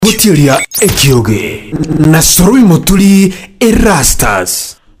Gotiria Ekioge na Soroi Motuli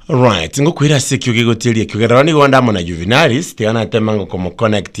Erastas. Right, ngokwira Sekioge Gotiria Ekioge rani gonda mona Juvenalis tiana tema ngo como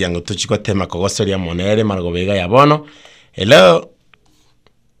connect yango tuchiko tema kogosoria monere margo vega ya bono. Hello.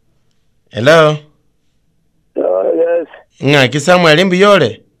 Hello. Yes. Nga Samuel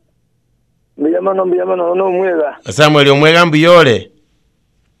mbiyole. Mbiyamano no mwega. Samuel omwega mbiyole.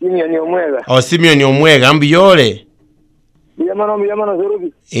 Simeon omwega. O Simeon omwega mbiyole. Mbiyamano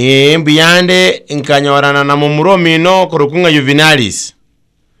Zorubi. Mbiyande nkanyorana na mumuromi no kurukunga Juvenalis.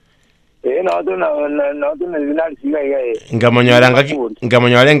 Na Juvenalis gai.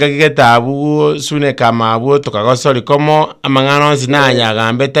 Ngamonyoranga kitabu sune kama abo tukagosori komo amangano zinanya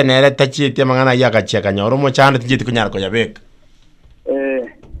gambe tenere tachiti amangana yakache kanyoro mo chande tijiti kunyara ko yabeka.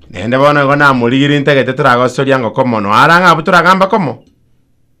 Nende bona gona muliri ntegete turagosori ngo komo no aranga abuturagamba komo.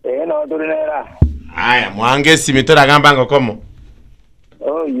 Na turinera. Aya mwange simi turagamba ngo komo.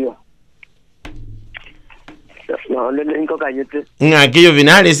 Oh yo. No le nko kanyete. Ngaki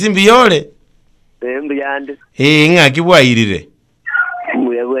Juvenalis mbiyole. Mbiyande. Ngaki bwairire.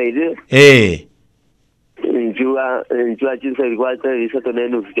 Bwairire. Njua chinsa ilikuwa isato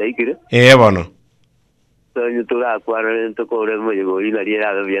nenu fichaikire. Bono. So nyutura akwara ntokore moyo ina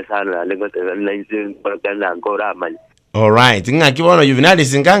riera vya sana lengo tena nje kwa kana ngora amani. All right, ngaki bono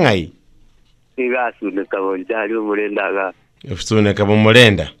Juvenalis ngangai. Igasu nekabonja ari umurenda ga. Usune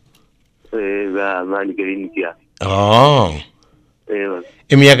kabumulenda. Ga mani kerinkia. Oh.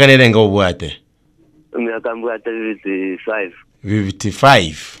 Emyaka nerenga obwate. Emyaka mbwate 55.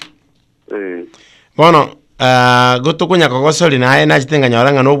 55. Bono, gotukunya kogosori nae nachitenga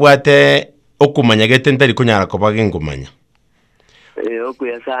nyoranga no bwate okumanya gete ntari kunyara kobage ngumanya.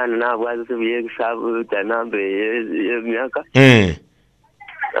 Okuya sana na bwaze tubiye sabu tanambe emyaka.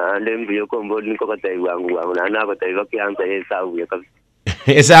 Ndembi yokombo niko batai wangu na batai bakianza hesabu yakabi.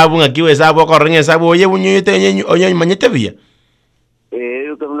 Hesabu ngakiwe hesabu akorenge hesabu oye bunyite onye manyete bia.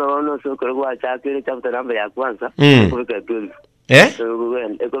 Kama no so kwa chakile chapter namba ya kwanza kuweka 12.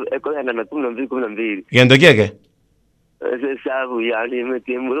 Eko yana na 12. Gendo kieke? Hesabu yani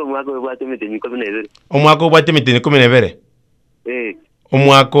metimburo mwako bwate mitini 12. Omwako bwate mitini 12.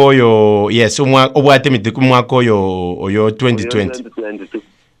 Omwako oyo yes obwate mitini mwako oyo 2020.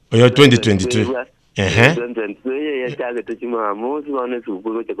 Oyo 2022.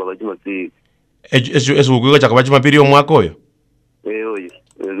 Eso kuko chakaba chimapiri omwako oyo. Oyo.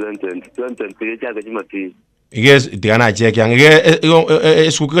 2020 chaka chimapiri. Yes, tigana check yang.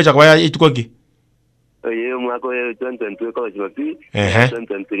 Eso kuko chakaba itukoki. Oyo omwako oyo 2020 kwa chimapiri.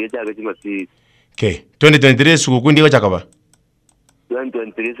 2020 chaka chimapiri. Okay. 2023 suku ndiko chakaba.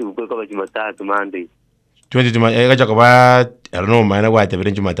 2023 suku kwa chimatatu Monday. 20 chakaba no maana kwa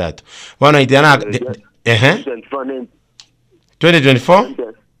tebere Jumatatu. Wana itiana 2024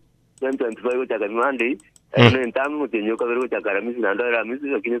 2025 chaka Monday. Ntamu tenyo kabero chaka Ramisi na ndo Ramisi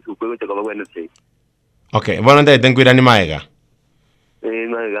lakini suku chaka Wednesday. Okay, bona ndete nkwira ni maega.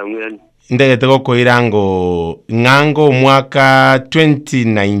 Maega ngwani. Ndete ko irango ngango mwaka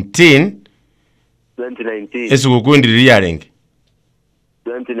 2019. Esuku kundiri yarenge.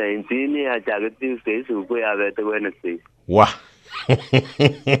 2019 achagati Facebook ya bete Wednesday. Wa.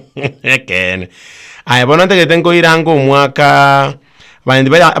 Eken. Aya bona ndege irango mwaka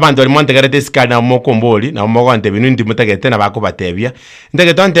abantu bali montegarete skana mokomboli na moko ante binu ndi mutegete na bako batebya.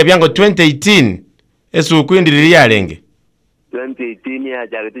 Ndege tonte byango 2018 esuku ndiri yarenge. 2018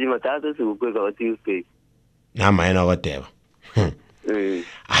 achagati matatu suku kwa Tuesday. Na maana goteba.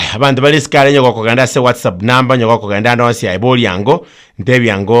 Aya abantu bali skale nyoko kuganda se WhatsApp number nyoko kuganda no si aiboli yango ntebi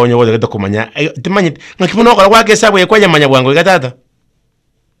yango nyoko zeto kumanya timanyi ngakimuno kwa kwake sabu yekwaje manya bwango gatata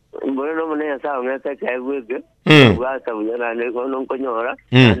mbona no mune sabu ngata kaibwege bwata bujana ne ko non konyora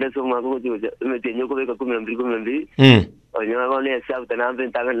ande so mako kujuja metenyo ko beka 12 onyo ko ne sabu tanambe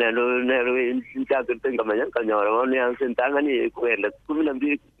tanga ne nta kutenga manya kanyora ko ne anse tanga ni kwenda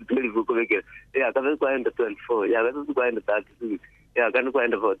 12 ko beka ya kabe kwenda 24 ya kabe kwenda 32 ya kana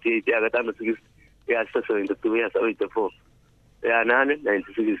kwenda 48 ya katano 6 ya sasa ndio tu ya 74 ya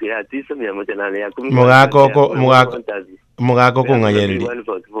 96 ya 9 ya 10 mugako kungayeli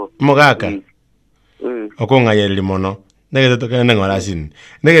mugaka okungayeli mono negete tokene ngolasin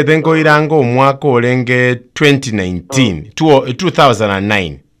negete nko irango omwaka olenge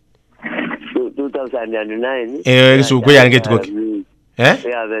 2009 suku yange tukoki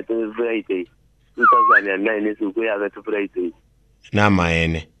ya betu Friday 2009 suku ya betu Friday na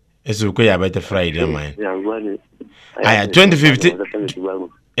maene esuku ya bete Friday na maene aya 2015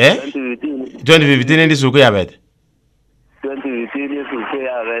 2015 ndi suku ya bete 2015 suku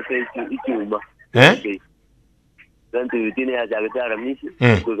ya bete ichuma 2015 ya chakita Aramisi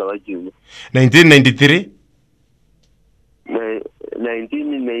kwa Chuma. 1993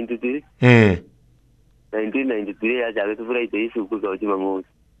 1993 1993 ya chakita Friday isu kwa Chuma mosi.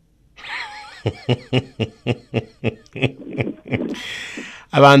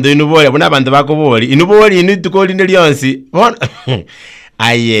 Abantu inubole buna abantu bakoboli inuboli initukoli ndelyonsi bona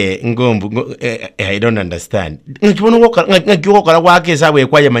aye ngombu I don't understand ngikibona ngakiyokala kwake sabwe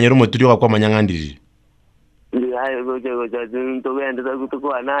kwaye manyoro moturi kwa manyangandiri ndi hayo gojo ntogenda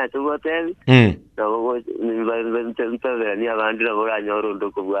kutukwa na tugotebi nawo nimba ni abandi nabora nyoro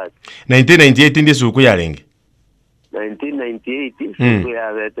ndoko bwati 1998 ndi suku yarenge 1998 suku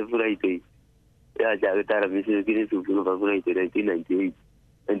ya bete Friday ya chakita Aramisi kini suku kwa Friday 1998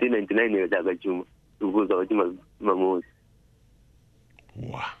 1999 ya chaka Chuma suku kwa Chuma mamosi.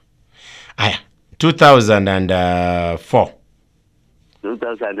 Wow. Aya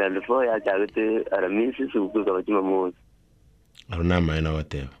 2004 ya chagete Aramisi suku kwa Chuma mosi. Aruna maina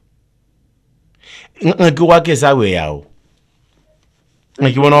whatever. Ngaki wake sawe yao.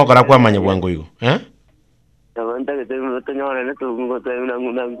 Ngaki wona wakara kwa manya bwangu yuko, Tabanta kete mtanyora na tu ngota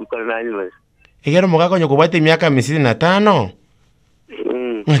una ngukana ni basi. Igero mugako nyoko bwate miaka 55.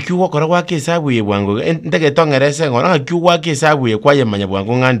 Ngaki wakara wake sawe bwangu. Ndege tongerese ngona ngaki wake sawe kwa ye manya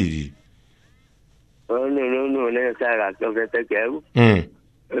bwangu ngandiri. No ne saga kwa tekeu.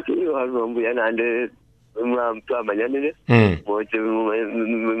 Akiyo hazo ya nande mtu amanyane moche mbu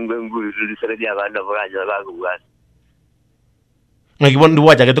siredi abanda buraja bakubwasa. Ngibona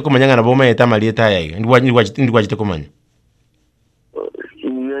ndwacha keto kumanya na boma eta malieta yayi ndwacha tekomanya.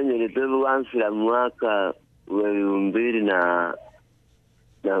 Nyanya letebu ansira mwaka wa 2000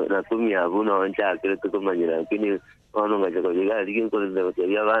 na kumi abuna oncha keto kumanya lakini ono ngaje ko diga digin ko de ko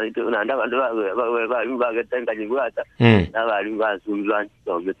ya ba ito na nda ba getenga jibwata na bali basunzwa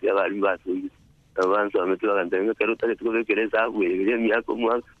to metu ya bali basunzwa avanzo metu ga ndenga kero tale tuko kereza we miako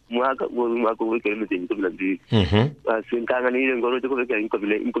mwaka we metu ko bilandi asinkanga ni ngoro tuko kere ko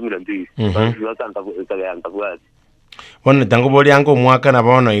bilandi bakanga ko kaya bwa Wona tango boli yango mwaka na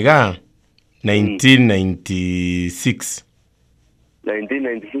bono iga 1996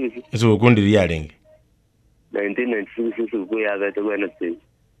 so kundi yarenge 1996 suku ya bete Wednesday.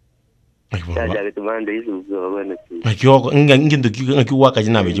 Ya jaga tumande isu kwa Wednesday. Akioko ngindu akiwaka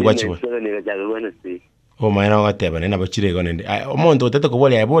jinabe jigwachiwa. Ne jaga Wednesday. Maina wateba nena bachire gonende. Omonto otete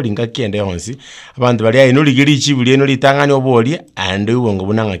kuboli aboli ngakende honsi. Abantu bali ayi nuligiri chibuli no litangani oboli ande ubongo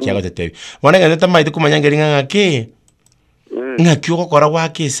bunanga kyago tetebi. Bona ngenda maite kumanyangeri ngake. Ngakioko kora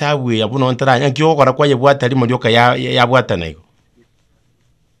wake sabwe yabuno ontara ngakioko kora kwaye bwatali modyoka ya bwata naiko.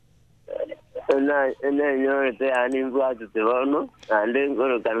 Na nyo te ani bwatu te bono ande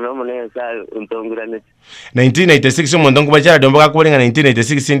ngoro kana mone sa untongurane 1986 mondongo bachara domboka kulinga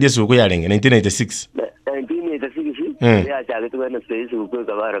 1986 ndi suku yarenge 1986 ya chaga tu bana sei suku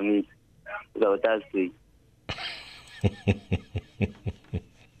ka bara mi ka watasi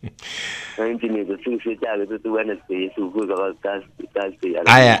 1986 chaga tu bana sei suku ka watasi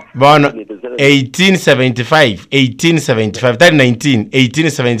aya bono 1875 tari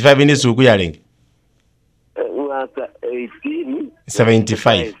 1875 ndi suku yarenge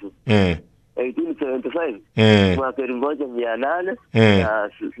 1875 mwaka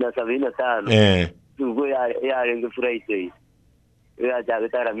 1875 suku ya rengi Friday ya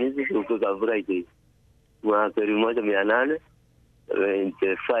chagita Aramisi suku ka Friday mwaka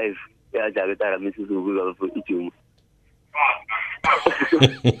 1825 ya chagita Aramisi suku ka Chuma.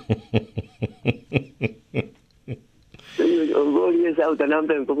 Ogoli sauta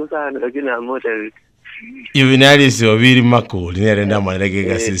nambe nkomusana lakini amote Yuvinali obiri makuli nerenda mwanake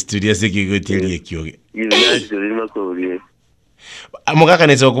ga studio sekigoteli ekyoge. Yuvinali obiri makuli. Mugaka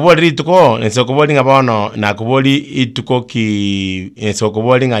nesokuboli rituko nesokuboli ngabono nakuboli ituko ki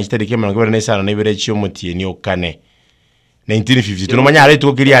nesokuboli ngachitadike mwana kubera nesana nebere chyomutie ni okane 1950 tunomanya ale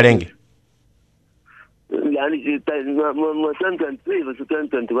ituko kiri arenge. Yani mo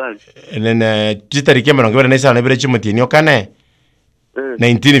 2021 nene chitadike mwana kubera nesana nebere chyomutie ni okane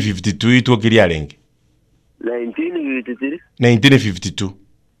 1952 ituko kiri arenge.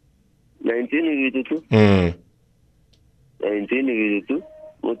 1952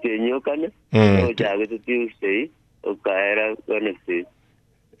 mutenyokana ojaga Tuesday okaera Wednesday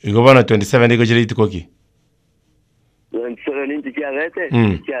igobana 27 iko jiri tukoki 27 inti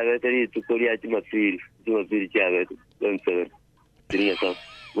chagate ri tukoli ya Jumapili chagate 27 tinya sa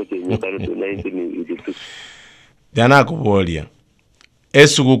mutenyokana 1952 dana kubolia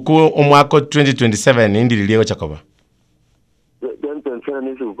esuguku omwako 2027 indililiego chakoba sana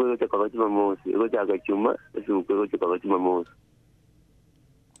nisu kwa chakoba Jumamosi ego chaga Chuma esuguku ego chakoba Jumamosi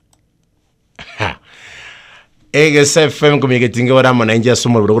FM kumigetinge waramo na inja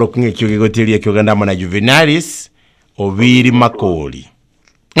somo rugoro kunge kyoge gotiria kyoganda mana Juvenalis Obiri Makoli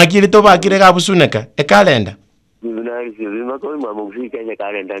ngakiri to bakire gabusuneka kalenda Juvenalis Obiri Makoli mwamugusi Kenya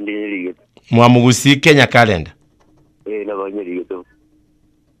kalenda ndiri mwamugusi Kenya kalenda na banyeri to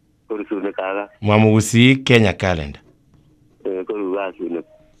kurusuneka mwamugusi Kenya kalenda kurugasuno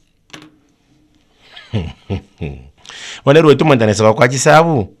wale ruetu mwandanesa kwa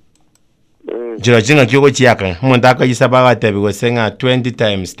chisabu jira jinga kyoko chiaka mwanda ka yisaba gatebi go senga 20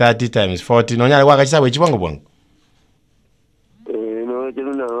 times 30 times 40 no nyala kwa chisabu chibongo bongo no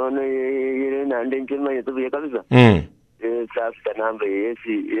jero na yere na ndenje manye to kabisa sasa namba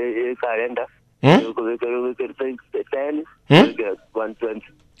yesi kalenda ko vekero 10 120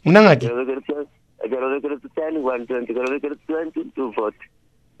 unangaki Pero vekero 10 120 pero vekero 20 240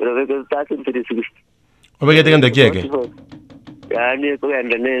 pero vekero 30 360 obege teganda kieke yani ko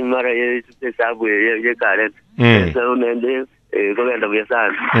enda ne mara ye sabu ye karen so nende ko enda bya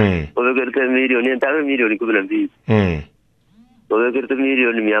sana ko vekero milioni ntaka milioni 12 ko vekero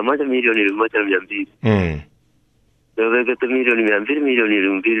milioni 100 milioni 100 ko vekero milioni 200 milioni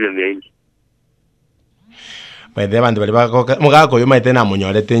 200 by the bantu bali bakoka mugako yo maite na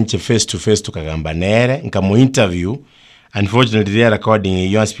munyorete nche face to face tukagamba nere nkamu interview unfortunately the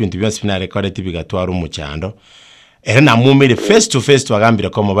recording yo spin na record tipiga twaru muchando era na mumire face to face twagambira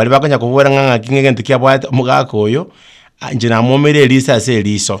komo bali bakonya kubura nganga kingege ntikia bwa mugako yo nje na mumire lisa se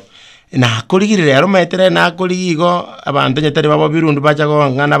liso na kuligire rero maitere na kuligo abantu nyetari babo birundu bacha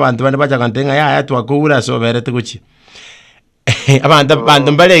ko ngana abantu bane bacha kantenga ya twakubura so berete kuchi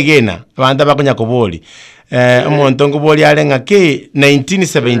abantu mbalegena abantu bakonya kuboli umuntu nguboli alenga ke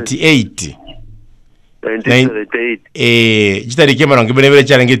 1978 jitarike maronge bere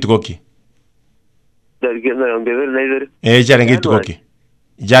charange tukoki tarike maronge bere charange tukoki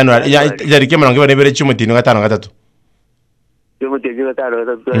January jitarike maronge bere 15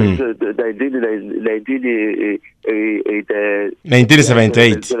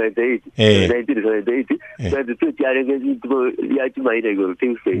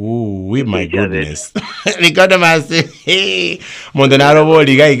 we my goodness nikada mase mondonaro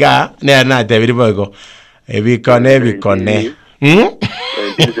boli gaiga na tebiri bogo ebikone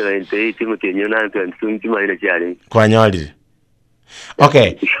 1978 mutenyo na twansunti maire chale kwanyoli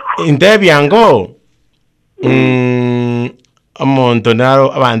okay intebyango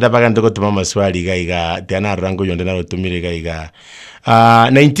Montonaro abanda baganda gutuma maswali gaiga tena rango yonde naro tumire gaiga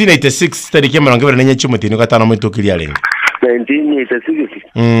 1986 tarike maronge bere nenye chumutino gatano mu tukiri alenga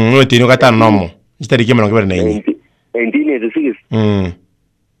 1986 mutino gatano nomo tarike maronge bere nenye 1986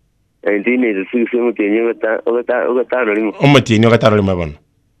 mutino gatano limo mutino gatano limo bana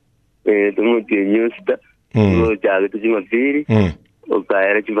mutino sta go jaga tujima piri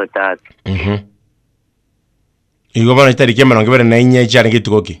okaera chimatatu Igo bana tarike maronge bere nenye charange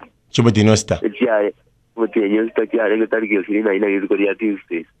tukoki chumutino sta chiaye mutino sta chiaye tarike sirina ina yuzikoria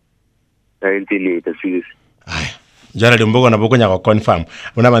Tuesday 1986 jara limbogo na bokonya ko confirm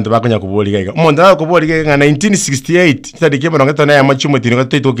una bantu bakonya kuboli gaiga umuntu ara kuboli gaiga 1968 tarike maronge tona ya machumutino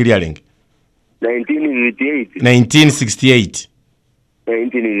gatito kiri alenge 1968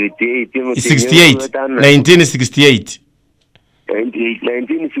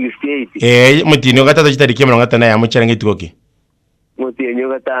 mutino gatatu chitarike maronge tona ya mucharange tukoki mutino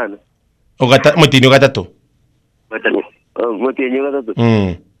gatano mutino gatatu mutino gatatu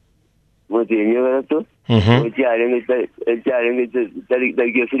Uchiarengi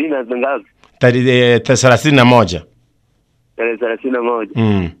tariki sirina ngapi? Tariki na moja.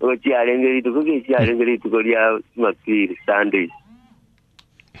 Uchiarengi tukulia mapiri Sunday.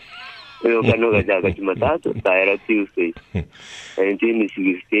 Kanoga jaga Jumatatu, kaera Tuesday.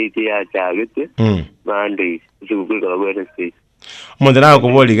 1968 ya chagete. Monday, tukukula Wednesday. Mondana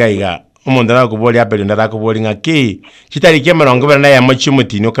kuboli gaiga. Mondana kuboli apeli ndara kuboli ngaki. Chitariki marongo bana ya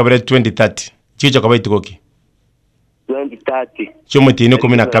machumutino kabere 2030. Chicho kabaiti koki 2030 chumutino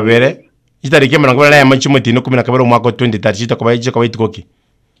 12 chitarike marongo bana ya machumutino 12 mwaka 2030 chicho kabaiti koki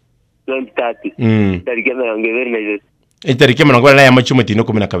 2030 chitarike marongo bana ya chitarike marongo bana ya machumutino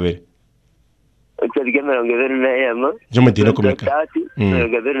 12 chitarike marongo bana ya machumutino 12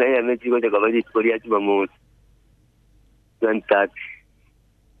 marongo bana ya mechigo kabaiti koria chimamoto 2030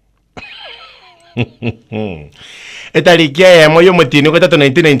 Etarike ya moyo mutino gatatu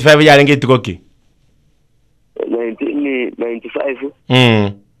 1995 yarenga itukoki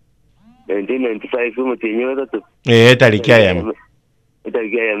 1995 mutino gatatu etarike ya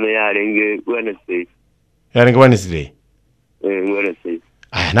me yarenga Wednesday Wednesday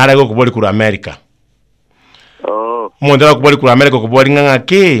nara go kuboli ku America oh mondera kuboli ku America kuboli nganga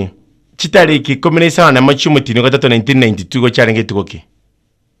ki chitariki 17 na machumutini gatatu 1992 go charenge tukoki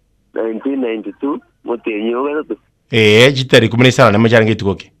 1992 mutenyo gatatu chitariki 17 na macharenge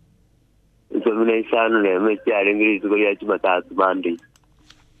tukoki 15 na macharenge tukoki ya Jumatatu Monday.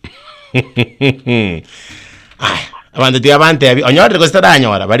 Abantu tiabante abi onyorere ko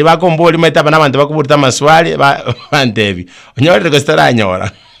staranyora bari bakomboli meta bana abantu bakuburta maswali bantebi onyorere ko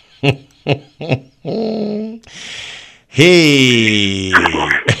staranyora hey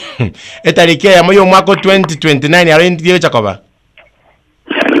etariki ya moyo mwako 2029 aro ndiyo chakoba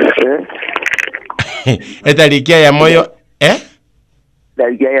etariki ya moyo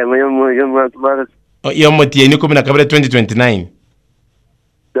etariki ya moyo mwako yo motieni 2029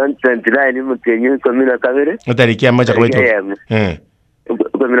 2029 mutenyo 12 etariki ya moja kwaito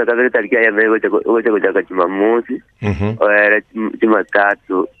Kumina kabiri tariki ya mego chako Jumamosi era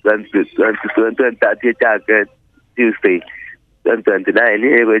Jumatatu 2030 chake Tuesday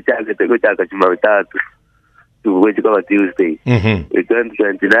 2029 chako Jumatatu tuwe chako Tuesday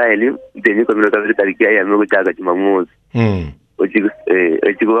 2029 ndio kumina kabiri tariki ya mego chako Jumamosi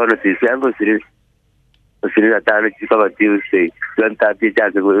chiko na December 25 chako Tuesday 2030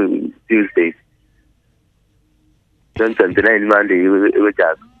 chako Tuesday 2029 Monday iwe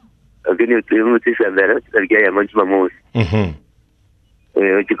chako. Lakini mutisi mbele tariki ya Jumamosi.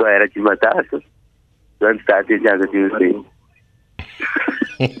 Chiko era Jumatatu 2030 chako Tuesday.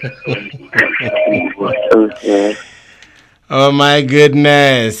 Oh my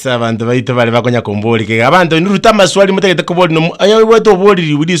goodness, abantu baito bali bakonya komboli ke abantu niruta maswali mutegete komboli no ayo weto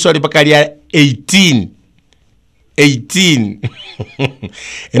boli widi swali bakali ya 18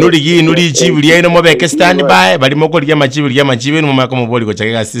 enuri nuri chibuli ino mobeke stand by bali mokoli machibuli no mama boli ko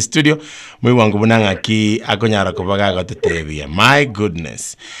chakega studio mwi wangu bunanga ki akonyara kubaga gatutebia. My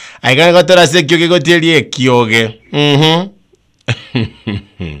goodness, aigana gotora sekyo ke gotelie kioge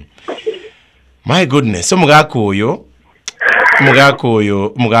my goodness, so mugako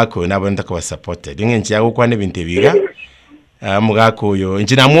nabo ndako supported ngenchi yago kwane binte biga mugako yo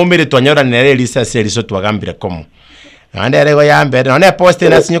njina muomere twanyora nere lisa seriso twagambira komo ande rego yambe none poste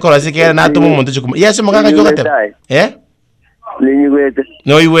na sinyo korosike na tumu muntu chukuma yesu muganga jogate ninyigwete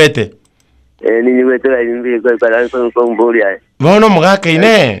no iwete ninyigwete ayimbi kwa mbori ay bono mugaka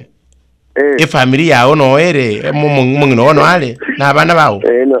ine familia yao no ere mungu no ale na bana bawo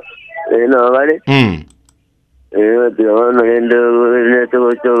no vale no endo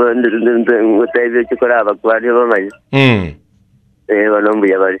neto cho ngotaibe chikora bakwari bamaye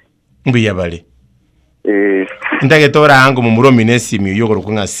banombuya bali ndage tora angu mumuromi nesimi yogoro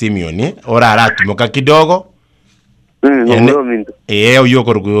kunga Simeon ora aratumoka kidogo mumuromi ndo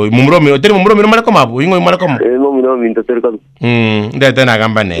yogoro mumuromi oteri mumuromi no marako mabu ingo marako mumuromi ndo terika ndete na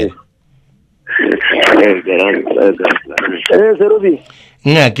gamba ne serobi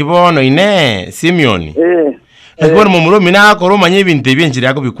kibono ine Simeon akibono mumuromi na akoro manye binte byenjira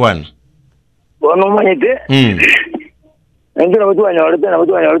yako bikwana bono manyete Engine watu wanyawalete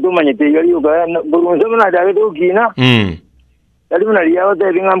manyete yali uka burunse muna dawe to kina yali muna liya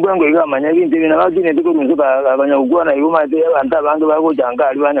wate binga mpango iga manya binte bina wakine tuko runse ka banyawugwa na yuma te anta bange bako janga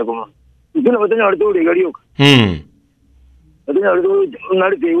ali bane kuma ikina watu wanyawalete ule yali uka watu wanyawalete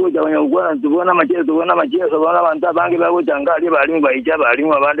unalite iwo banyawugwa tubona macheza tubona anta bange bako janga ali bali mbaija bali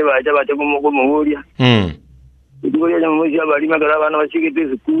mwabande baija bacha kumuhuria Itukoya nyamuzi abali magara abana bashigite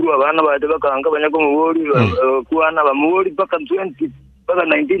zikuru abana baje bakanga banyako mubori kuana bamubori paka 20 paka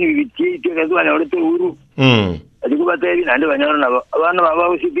 19 kazwana olete uru atikubatebi nande banyana nabo abana baba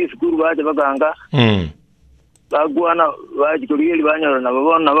bashigite zikuru baje bakanga bagwana baje kuriyeli banyana nabo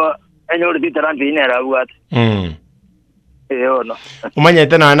bona ba enyore ditaranti ine arabwate ono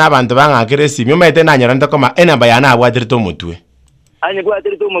umanyete na abantu bangakire simi umanyete nanyora ndakoma enamba yana abwadirito mutwe anye kwa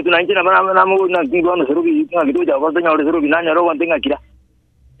tiri tumu tunanjina bana mu na ngono serubi ngito ja kwa tanya ole serubi nanya ro wantenga kira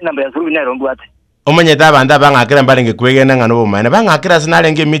namba ya serubi nero mbwate omanyete abanda bangakira mbalenge kwegena ngano bomana bangakira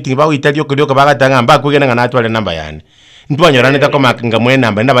sinalenge meeting bawo italio kodyo bagatanga mba kwegena ngana atwale namba yani ntwanyora nita koma ngamwe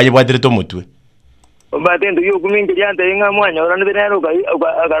namba naba yibwatire to mutwe ombate ndo yo kumingi yante inga mwanya ora nero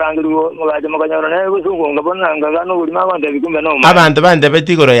akarangiru mugaje makanyora nayo busungu ngabona ngagano buli makonde bikumbe no abantu bande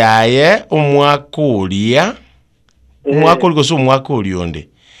betigoro yaye umwakulia umwakoli so umwakoli onde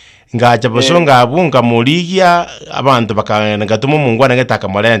ngacha basonga abunga murigia abantu bakangatumo mungwana ngetaka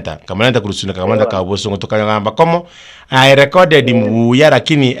kamalenta kurusuna kamanda ka bosongo tokanyamba komo I recorded mbuya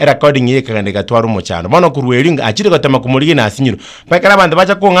lakini recording yeke kande gatwara umucyano bono kurweringa akiri gatama kumurigia nasinyiro bakara abantu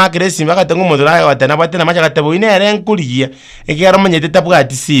bacha ko ngakire simi bakatenga umudura watana batena macha gatabo inere nkurigia ekera manyete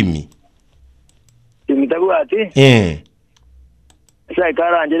tabwati simi tabwati sai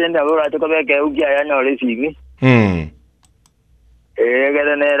kara anjele ndabura to kabeke ugia yanya ole simi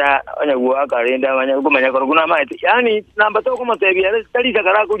Gadanera onyaguwa karinda kumanya koroguna maiti yani namba to kumotebia tari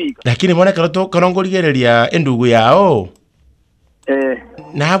sakara kulika lakini mwana karoto karongorigereria endugu yao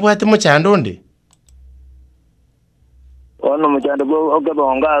na abwate muchando ndi ono muchando go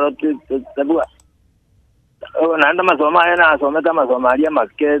okebonga roti tabua nanda masoma yana asometa masoma alia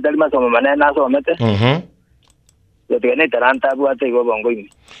maske dali masoma manena asomete yotene taranta abwate go bongo imi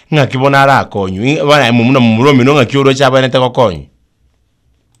ngakibona ara konyu bana mumuno mumuromi no ngakioro chabane te kokonyu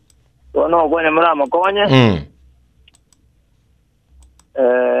ono kwenye mrama konye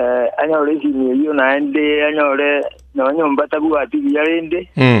anyore sini hiyo naende anyore na nyumba tabua ati yarende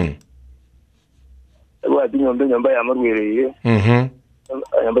tabua ati nyumba ya marwere hiyo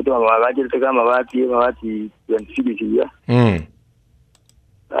nyumba tu mabati teka mabati 26 ya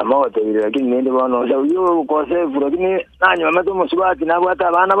ama watagira lakini nende bano sha hiyo kwa sababu lakini nanyo mato musibati na bwata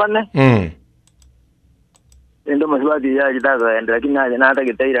abana bane ndio musibati ya jitaga ende lakini na hata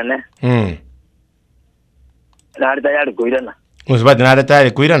gitairane na hata tayari kuirana musibati na hata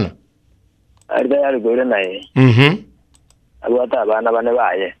tayari kuirana ari tayari kuirana abwata abana bane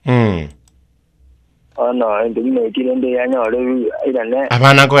baye ono ndio mekirende yanyore irane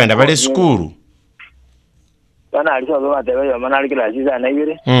abana ko enda bali skuru bana ali so batebe yo manali kila sisa na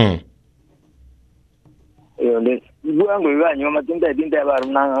ibire yo ndi buango ibanyo matinda tinda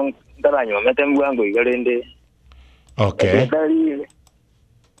baruna ndaranyo metembuango igalende okay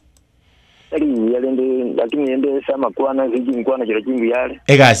ari yalende lakini yende sama kwana zingikwana kiro kingi yale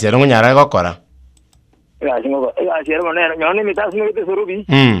egasi ero nyara gokora egasi ero monero nyone mitasi ngite surubi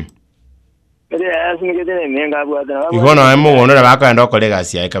ede asini ngite nenga bwata igono emo wonora bakaenda okole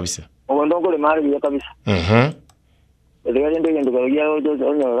egasi yae kabisa ogondongo le mari ya kabisa ede yende ngendo kagia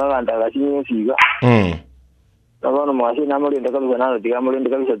onyo ganda gasinyo siga nabono mwasi namulinda kabisa nalo tigamulinda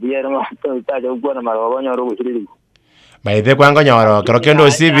kabisa tiera taja ukwana maro nyoro gusiriri baithe kwanga nyoro kero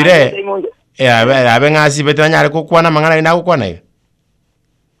kendo sibire abe ngasi betanya nyare kukwana mangana ina kukwana iga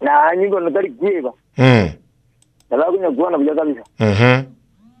na nyingo notari kieba nalo kunya kwana bija kabisa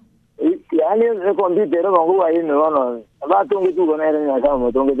yani se kompyuter bongo wa ino no abatungi tu kona era nyaka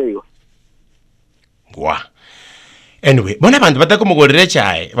motonge teigo wa anyway bona bantu batakumugorere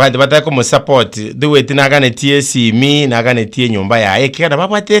chae bantu batakumusuport duwe tinagane TSC mi nagane tie nyumba yae kera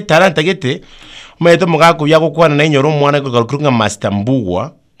babate talanta gete mweto mugaku ya gukwana na inyoro mwana kugakurunga master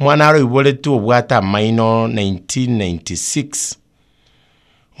mbugwa mwana aro ibole tu obwata maino 1996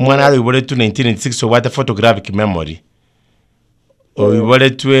 mwana aro ibole tu 1996 obwata photographic memory ibole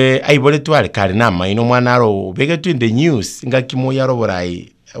tu ibole tu ale kare na maino mwana aro obege tu in the news ngakimo yaro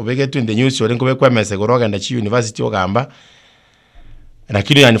borai obege tu in the news ole ngobe kwa mese goroga na chi university ogamba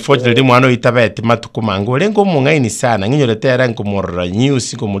lakini unfortunately mwana itabete matukumango lengo mungaini sana nginyore tera ngomorra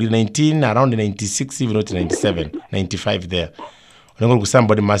news ngomuri 19 around 96 even not 97 95 there lengo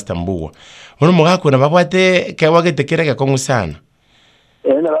kusambody master mbuwa ono mugako na babwate kewa getekereka kongu sana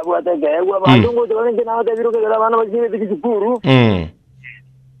na babwate kewa bandungu tolenge na hata biruke gara bana bajiwe tikikuru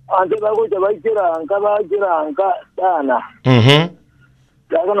ante bago tabakira anka sana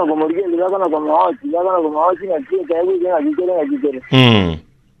Gagana como Miguel, gagana como Hochi, aquí que hay que quiere.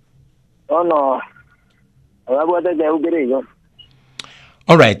 Oh no. Ahora te que quiere yo.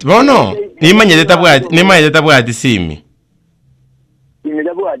 All right. Bueno, ni manye tabwati simi. Ni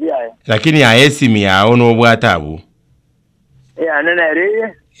tabwati ya. Lakini ya simi ya ono bwatabu. Nene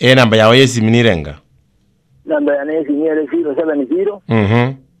re. Namba ya simi ni renga. Namba ya simi ni 070.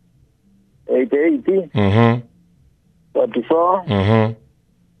 88. 44.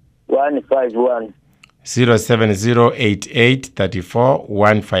 151 0708834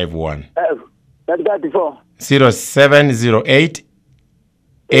 151 0708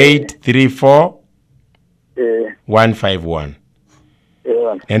 834 151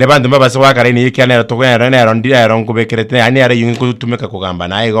 ende bantu babasa wakareni yikanera tokwenera nero ndira nkubekirete ani ara yungu kutumeka kugamba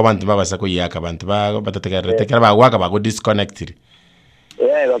naye go bantu babasa kuyaka bantu batatekerete ba waka ba go disconnected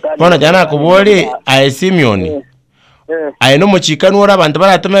bona jana kuboli aesimioni aino muchikanu ora bantu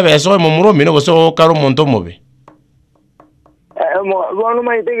baratome beso mu muromi no goso karo monto mobe bono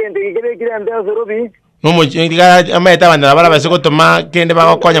maitege ntige kire ande sorobi no muchiga amaita banda bara beso gotoma kende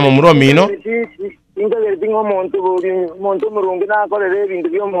bagokonya mu muromi no inga gertingo monto murungi na korere bintu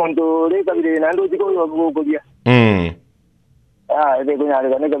byo monto le kabire nando tiko go dia ede kunyare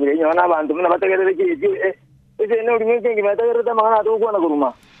kana kabire nyona bantu na bategere ki ese no ringe ngi bategere ta magana to kwa na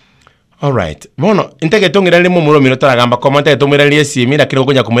kuruma. All right. Bono, intege tongira limo muromi no taragamba komanta etomira liye simi na kiro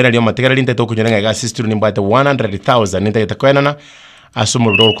kunya kumira liyo mategera linte to kunyanga ga sister ni mbate 100,000 intege takwenana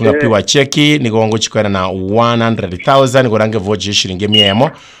asumo bro kungapiwa cheki nigongo chikwera na 100,000 gorange voje shilingi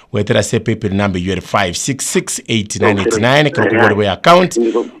 100 wetera sepe number UR 5668989 kuri we account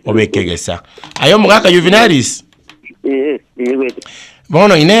obekegesa ayo mugaka Juvenalis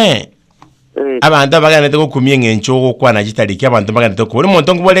bono ine abantu bagana teko kumye ngencho kwana gitariki abantu bagana teko uri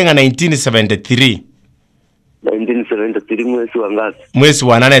muntu ngobolenga 1973 mwezi wa ngapi? Mwezi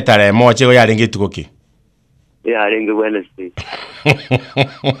wa 8 tarehe moja yo yalenga tukoki. Yalenga Wednesday.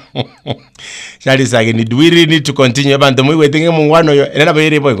 Shali sage ni dwiri need to continue abantu mwe wetenge mu wano yo era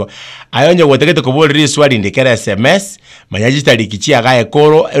bayire boyiko. Ayonye wotekete ko boli riswali ndekera SMS manyaji tariki chi agaye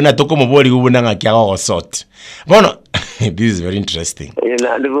koro una toko mu boli ubunanga kyago gosot. Bono this is very interesting.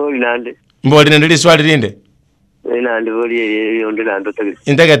 Nande boli nande. Mboli nande swali rinde. Nande boli yonde nando tagi.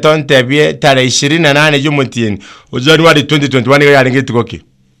 Indege tonte bie tare 28 y'umutini. January 2021 yo yalenga tukoki.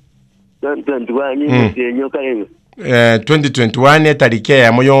 2021 tariki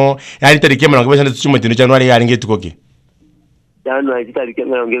ya moyo yani tariki ya 26 January yalinge tukoki. January tariki ya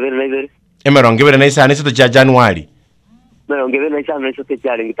 22. Emerongevere na isa neso cha January. Merongevere na isa neso cha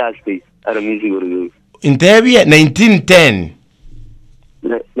yalinge Thursday. Ara mizi guru. Intebie 1910.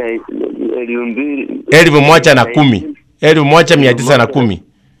 Elfu moja na 10. 1910.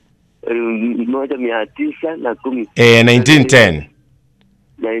 1910.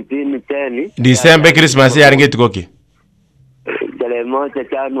 1910 December Christmas yalinge tukoki. Jale moja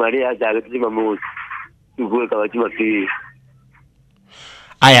January ya jagatima moja. Tuwe kwa chuma pi.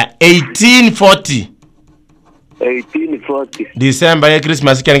 Aya 1840. 1840 December ya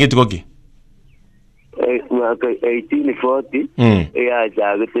Christmas yalinge tukoki. 1840 ya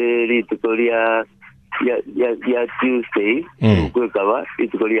jagatiri tukoria ya Tuesday tuwe kwa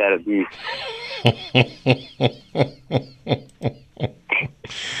tukoria Arabi.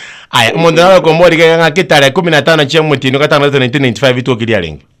 Aya umuntu nawe ko mbori ga kitare 15 cyo mutino gatano 1995 to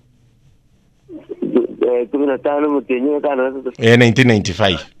kirialenga 15 mutino gatano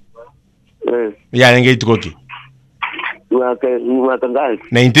 1995 yalenga itukoki mwaka ngali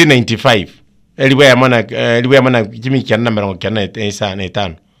 1995 eliwe mana kimi kyana na merongo kyana esa na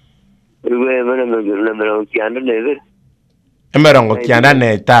 5 eliwe mana merongo kyana na 5 merongo kyana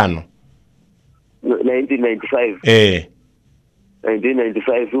na 5 1995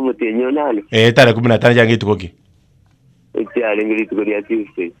 1995 umutenyo nani tare 15 jangi tukoki yalenga tukoki ya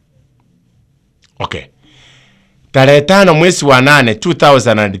Tuesday. Okay. Tare 5 mwezi wa 8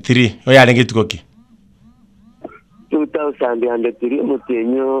 2003 yalenga tukoki 2003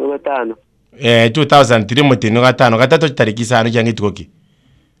 umutenyo gatano 2003 mutenyo gatano gatatu tariki sana jangi tukoki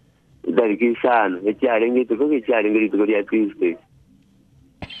tariki sana yalenga tukoki yalenga tukoki ya Tuesday.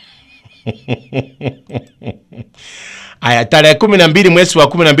 Aya tarehe 12 mwezi wa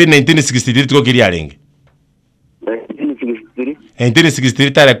 12 1963 tuko kirialenge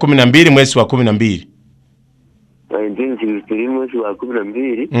 1963 tarehe 12 mwezi wa 12 1963 mwezi wa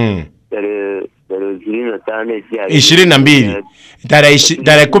 12 tarehe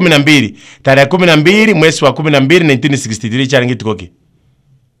 22 tarehe 12 mwezi wa 12 1963 charenge tukoki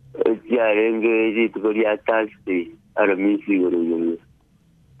yarenge tuko ya Thursday Alhamisi goro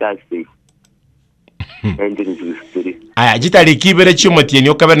Thursday 1963. Aya jitariki ibere cy'umutieni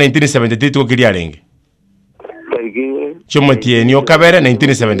okabera 1973 tuko kirialenge tariki cy'umutieni okabera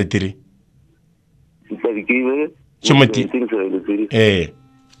 1973 tariki ibere cy'umutieni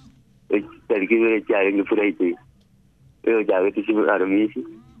tariki ibere cyarenge Friday yo jawe tishimo Alhamisi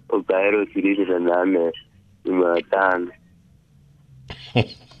okaero sirisi sanane Jumatano.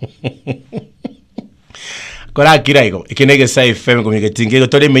 Kora kiraigo ikinege sai FM kumigetingego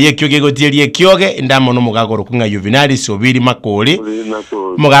tole meye kyoge tierie kyoge ndamo no mugagoro kunga Juvenalis obiri makoli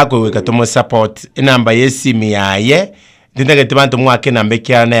mugako weka tomo support inamba yesimi yaye ndintegete bantu mwake nambe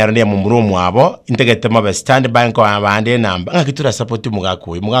kya na yaro ne mumurumu abo integete mabe stand bank abande namba ngakitura support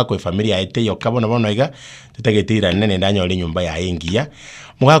mugako familia ete yokabona bonoiga tutegete ira nene ndanyo le nyumba ya ingia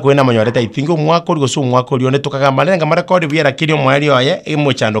mugako ena manyoreta ithingo mwako rigo so mwako rione tukagamba nga marekodi biera kirio mwali oye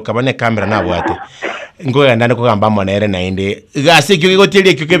imo chando kabane kamera nabo ate ngoya ndane ko gamba monere na inde gase kyo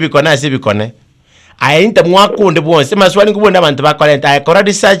gotirie kyo bikona ase bikone ainta mwako nde bonse maswali ngubonda abantu bakolenta akora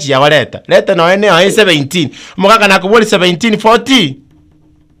research ya waleta leta no ene 17 mugaka nakuboli 1740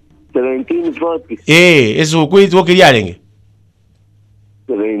 eso kuitwo kirialenge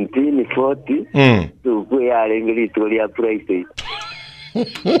 1740 tuko yarenge litoli ya price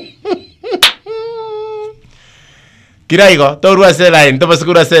kiraigo torua selain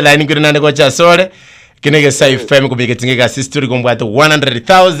tobaskura selain kirinane ko cha sore kinege sai fm kubigetingega sister gombwato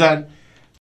 100,000